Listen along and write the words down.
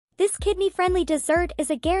This kidney-friendly dessert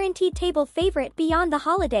is a guaranteed table favorite beyond the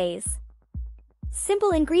holidays.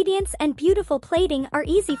 Simple ingredients and beautiful plating are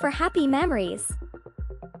easy for happy memories.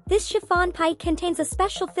 This chiffon pie contains a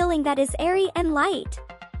special filling that is airy and light.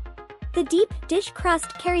 The deep dish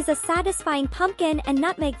crust carries a satisfying pumpkin and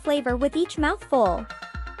nutmeg flavor with each mouthful.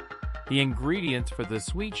 The ingredients for the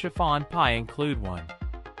sweet chiffon pie include 1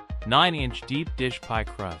 9-inch deep dish pie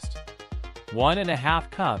crust,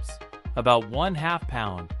 1½ cups, about 1/2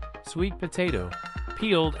 pound, sweet potato,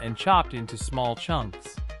 peeled and chopped into small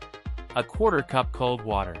chunks, 1/4 cup cold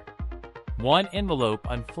water, 1 envelope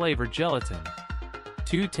unflavored gelatin,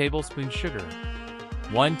 2 tablespoons sugar,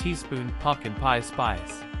 1 teaspoon pumpkin pie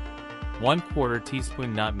spice, 1/4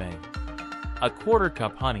 teaspoon nutmeg, 1/4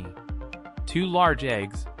 cup honey, 2 large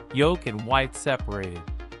eggs, yolk and white separated,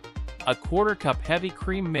 1/4 cup heavy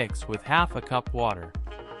cream mixed with 1/2 cup water,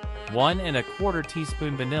 1¼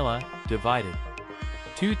 teaspoon vanilla, divided,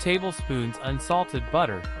 2 tablespoons unsalted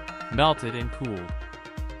butter, melted and cooled,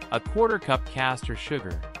 1/4 cup castor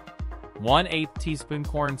sugar, 1/8 teaspoon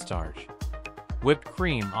cornstarch, whipped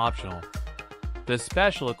cream optional. The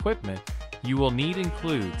special equipment you will need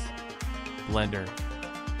includes blender,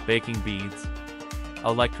 baking beads,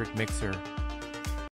 electric mixer,